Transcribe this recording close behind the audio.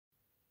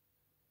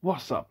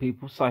What's up,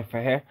 people?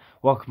 Cypher here.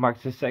 Welcome back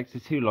to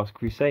Sector 2 Lost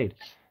Crusade.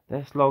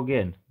 Let's log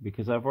in,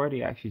 because I've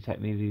already actually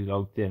technically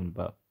logged in,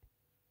 but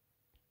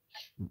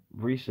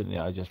recently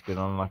I've just been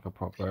on like a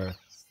proper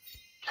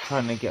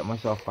trying to get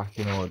myself back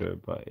in order,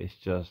 but it's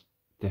just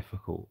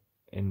difficult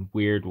in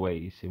weird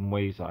ways, in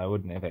ways that I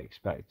wouldn't have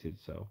expected.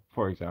 So,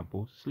 for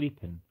example,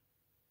 sleeping.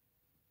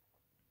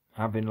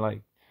 Having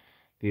like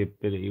the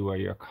ability where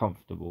you're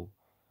comfortable,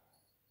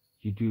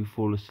 you do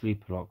fall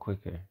asleep a lot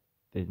quicker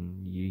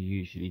than you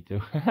usually do.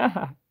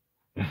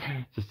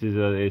 Just as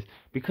it is.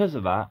 Because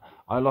of that,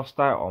 I lost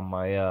out on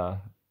my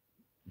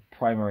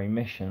primary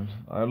mission.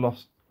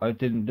 I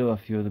didn't do a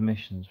few of the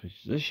missions, which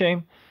is a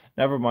shame.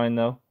 Never mind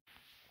though.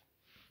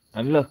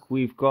 And look,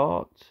 we've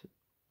got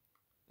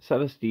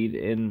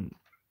Celestine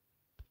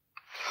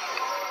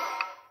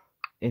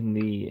in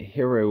the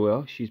hero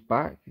wheel. She's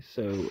back,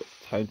 so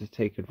time to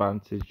take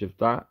advantage of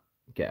that.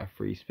 Get a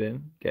free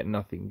spin, get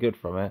nothing good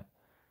from it.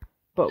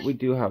 But we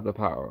do have the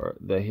power,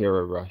 the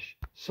hero rush.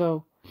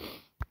 So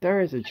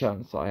there is a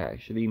chance I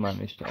actually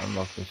managed to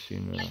unlock this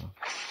soon enough.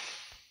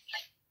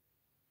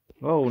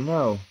 Oh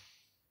no.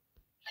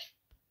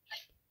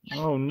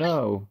 Oh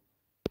no.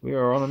 We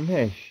are on a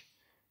mish.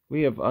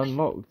 We have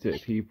unlocked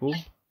it, people.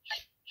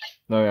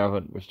 No, we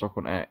haven't. We're stuck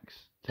on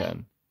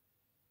X10.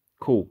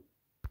 Cool.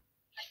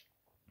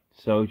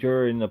 So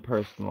during the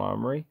personal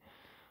armory,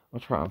 I'll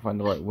try and find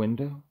the right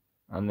window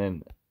and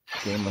then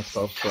gain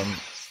myself some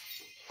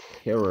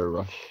hero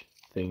rush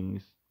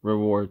things,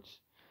 rewards,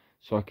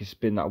 so I can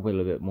spin that wheel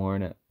a bit more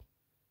in it.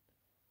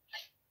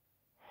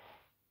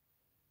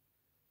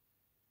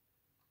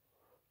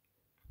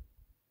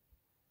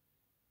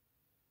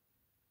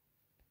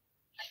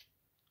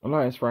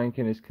 Alliance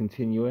ranking is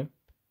continuing.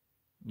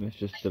 Let's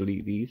just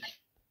delete these.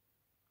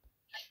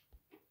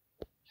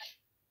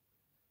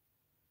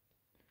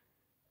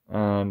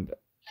 And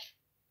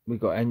we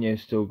got Enyo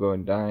still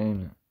going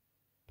down.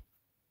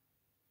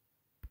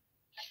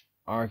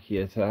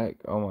 Archeotech,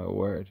 oh my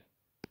word.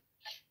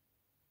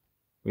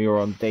 We are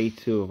on day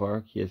 2 of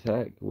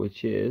Archeotech,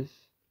 which is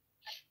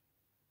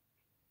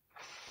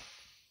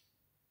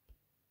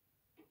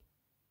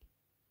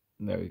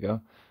there we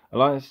go.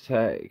 Alliance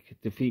Tech,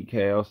 defeat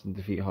chaos and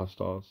defeat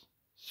hostiles.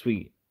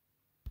 Sweet.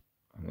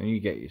 And then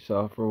you get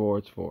yourself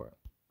rewards for it.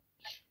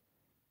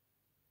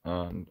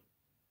 And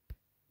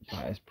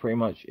that is pretty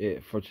much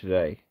it for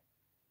today.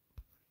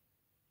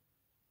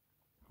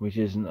 Which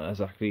isn't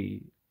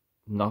exactly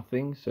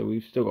nothing, so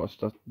we've still got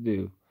stuff to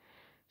do.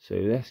 So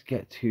let's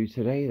get to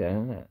today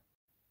then, innit?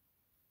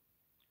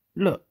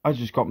 Look, I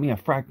just got me a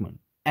fragment.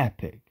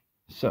 Epic.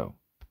 So,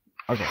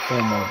 I got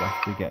 4 more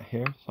left to get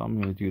here, so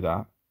I'm going to do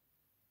that.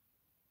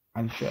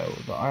 And show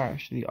that I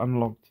actually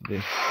unlocked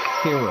this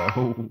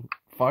hero,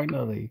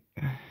 finally.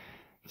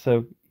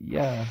 So,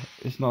 yeah,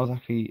 it's not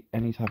exactly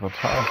any type of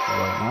powerful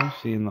right now,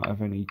 seeing that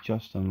I've only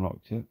just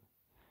unlocked it.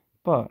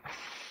 But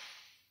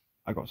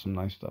I got some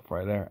nice stuff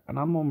right there, and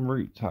I'm en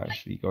route to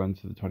actually go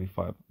into the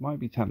 25. Might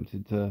be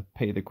tempted to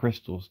pay the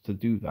crystals to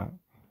do that.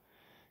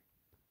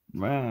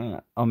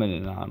 I'm in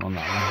and out on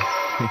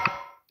that one.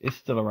 It's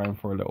still around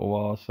for a little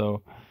while,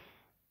 so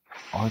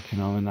I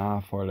can own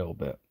that for a little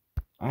bit.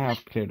 I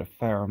have cleared a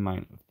fair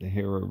amount of the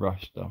hero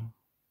rush though.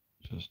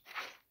 Just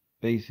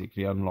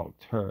basically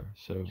unlocked her,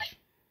 so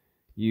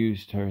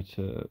used her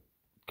to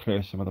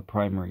clear some of the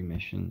primary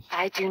missions.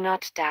 I do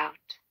not doubt,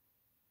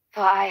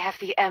 for I have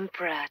the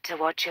Emperor to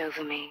watch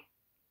over me.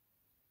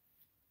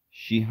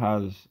 She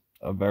has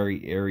a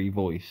very eerie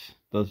voice,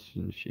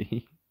 doesn't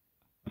she?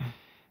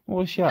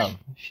 What does she have?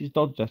 She's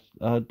dodge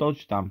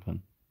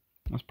dampen.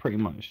 That's pretty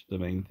much the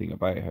main thing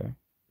about her.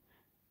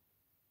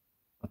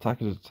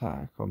 Attacker's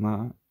attack on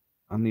that.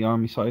 And the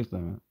army size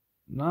limit.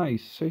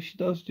 Nice. So she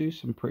does do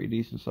some pretty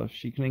decent stuff.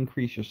 She can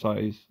increase your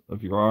size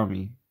of your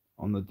army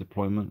on the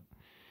deployment.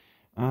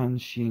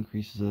 And she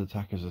increases the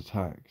attacker's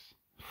attacks.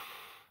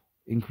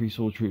 Increase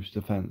all troops'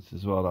 defense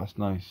as well. That's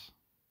nice.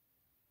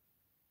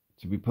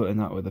 To be putting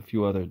that with a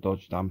few other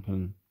dodge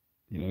dampen,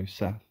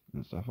 Seth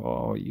and stuff.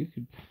 Oh, you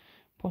could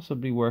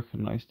possibly work a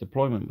nice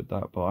deployment with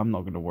that, but I'm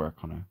not going to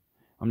work on her.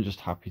 I'm just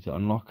happy to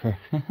unlock her.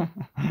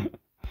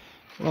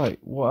 Right,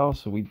 what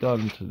else have we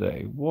done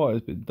today? What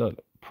has been done?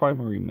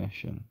 Primary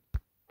mission.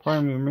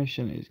 Primary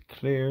mission is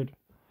cleared.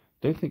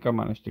 Don't think I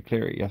managed to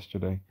clear it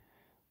yesterday.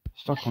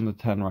 Stuck on the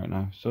 10 right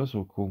now, so it's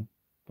all cool.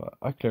 But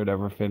I cleared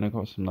everything. I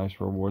got some nice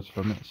rewards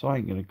from it, so I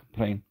ain't going to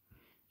complain.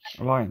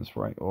 Alliance,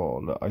 right? Oh,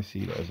 look, I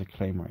see there's a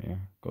claim right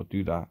here. Got to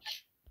do that.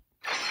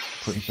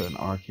 Pretty certain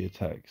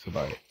Archeotech's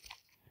about it.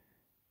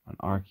 And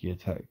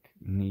Archeotech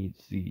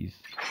needs these.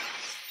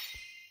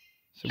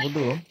 So we'll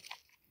do them.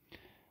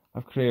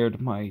 I've cleared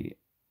my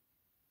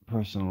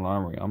personal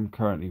armory. I'm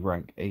currently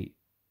rank 8.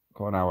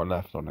 Got an hour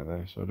left on it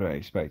though, so I don't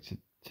expect it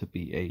to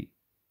be 8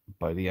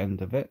 by the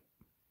end of it.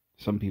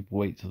 Some people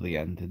wait till the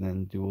end and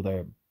then do all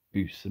their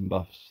boosts and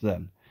buffs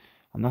then.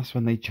 And that's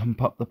when they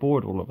jump up the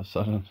board all of a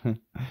sudden.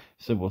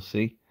 So we'll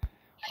see.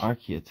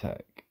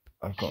 Archeotech.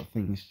 I've got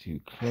things to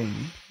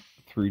claim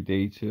through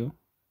day 2.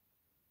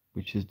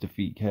 Which is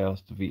defeat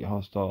chaos, defeat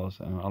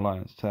hostiles, and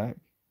alliance tech.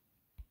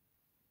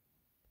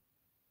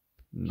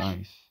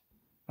 Nice.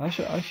 I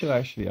should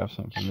actually have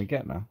something to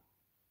get now.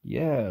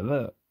 Yeah,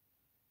 look.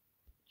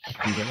 I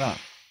can get that.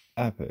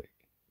 Epic.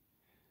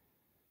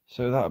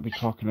 So that'll be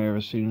clocking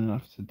over soon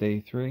enough to day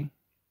 3.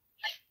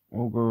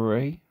 Ogre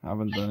Ray,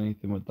 haven't done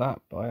anything with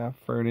that, but I have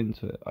thrown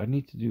into it. I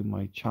need to do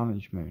my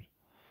challenge mode.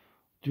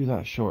 Do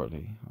that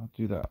shortly. I'll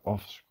do that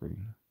off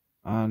screen.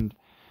 And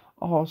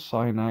I'll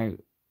sign out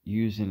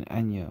using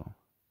Enyo.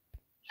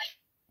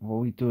 What are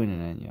we doing in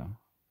Enyo?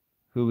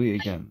 Who are we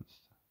against?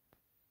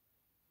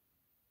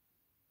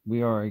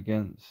 We are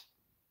against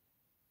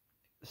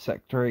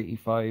Sector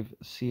 85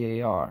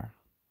 CAR.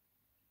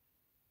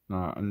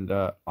 And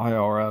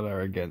IRL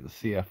are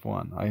against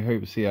CF1. I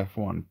hope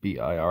CF1 beat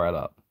IRL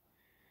up.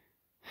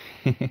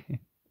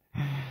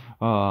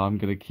 Oh, I'm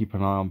going to keep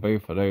an eye on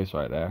both of those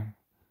right there.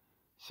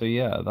 So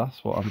yeah,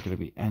 that's what I'm going to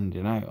be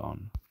ending out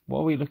on. What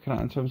are we looking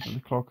at in terms of the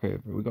clock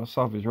over? We got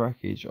Salvage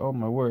Wreckage. Oh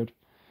my word.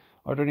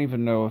 I don't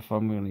even know if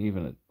I'm going to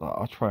even...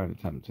 I'll try and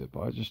attempt it,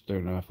 but I just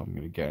don't know if I'm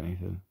going to get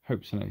anything.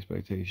 Hopes and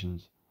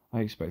expectations. I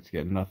expect to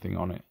get nothing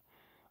on it.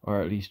 Or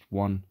at least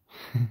one.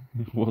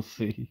 We'll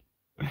see.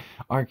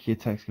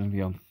 Archeotech's going to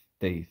be on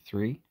day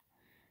 3.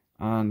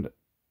 And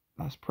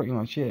that's pretty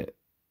much it.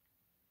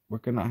 We're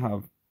going to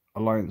have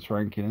Alliance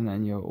ranking in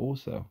Enyo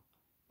also.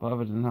 But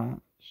other than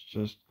that, it's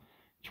just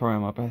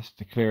trying my best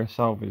to clear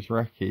Salvage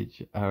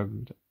Wreckage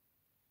and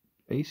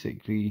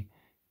basically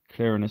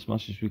clearing as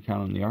much as we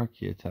can on the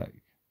Archeotech,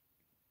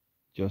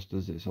 just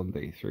as it's on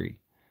day 3.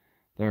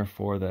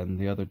 Therefore then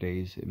the other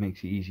days it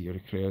makes it easier to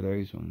clear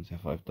those ones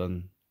if I've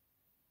done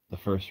the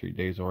first 3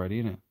 days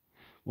already, innit?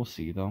 We'll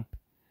see though.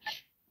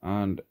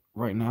 And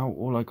right now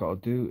all I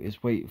gotta do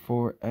is wait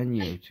for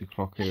Enyo to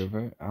clock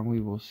over and we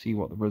will see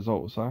what the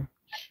results are.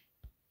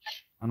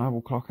 And I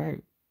will clock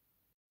out.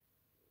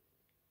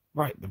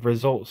 Right, the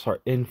results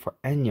are in for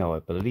Enyo, I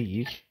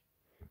believe.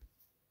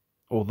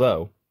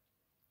 Although,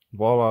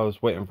 while I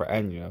was waiting for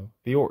Enyo,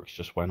 the orcs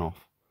just went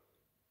off.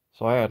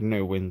 So I had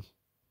no wins.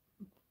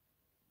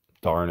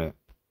 Darn it.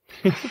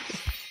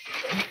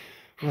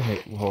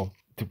 Right, well,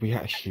 did we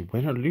actually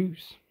win or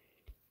lose?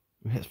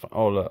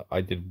 Oh look,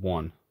 I did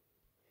 1.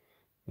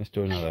 Let's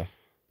do another.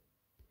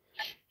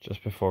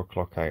 Just before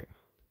clock out.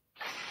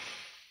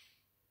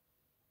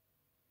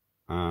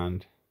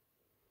 And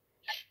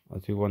I'll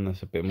do one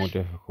that's a bit more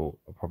difficult.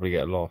 I'll probably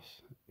get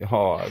lost.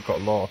 Oh, I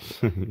got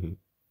lost.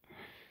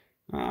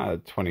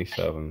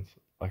 27s.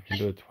 I can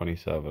do a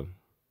 27.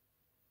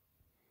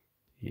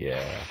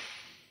 Yeah.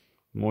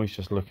 I'm always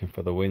just looking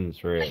for the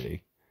wins,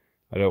 really.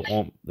 I don't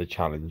want the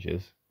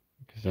challenges,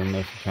 because then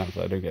there's a chance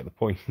I don't get the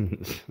points.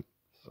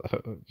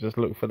 So just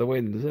look for the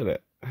wins, isn't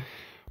it?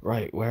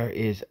 Right, where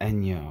is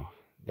Enyo?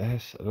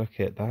 Let's look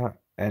at that,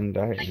 end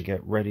out, and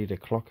get ready to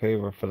clock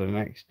over for the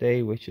next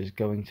day, which is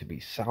going to be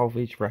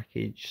Salvage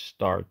Wreckage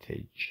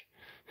Startage.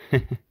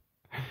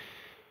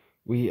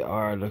 We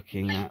are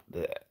looking at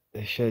the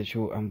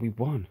schedule, and we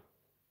won.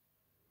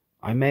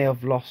 I may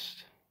have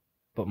lost,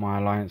 but my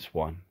alliance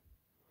won.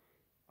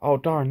 Oh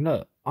darn,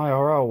 look,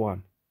 IRL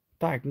won.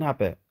 Dag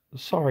nabbit.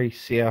 Sorry,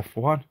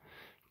 CF1.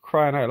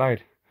 Crying out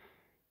loud.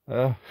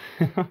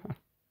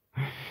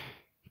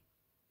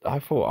 I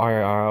thought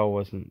IRL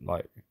wasn't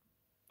like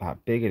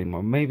that big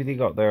anymore. Maybe they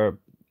got their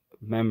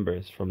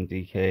members from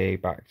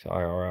DKA back to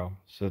IRL,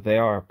 so they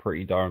are a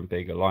pretty darn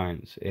big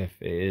alliance if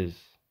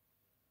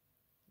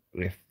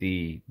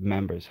the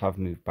members have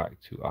moved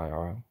back to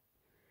IRL.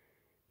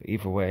 But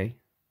either way,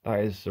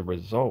 that is the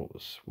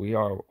results. We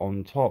are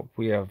on top.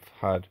 We have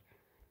had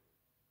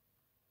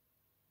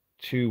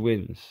 2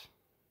 wins,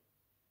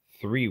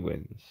 3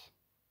 wins.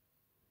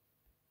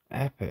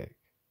 Epic.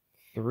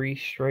 3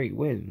 straight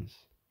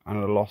wins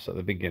and a loss at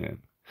the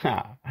beginning.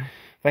 Ha!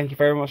 Thank you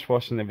very much for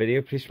watching the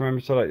video. Please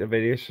remember to like the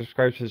video,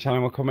 subscribe to the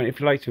channel, and comment if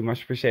you like to.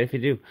 Much appreciated if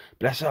you do.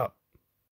 Bless up.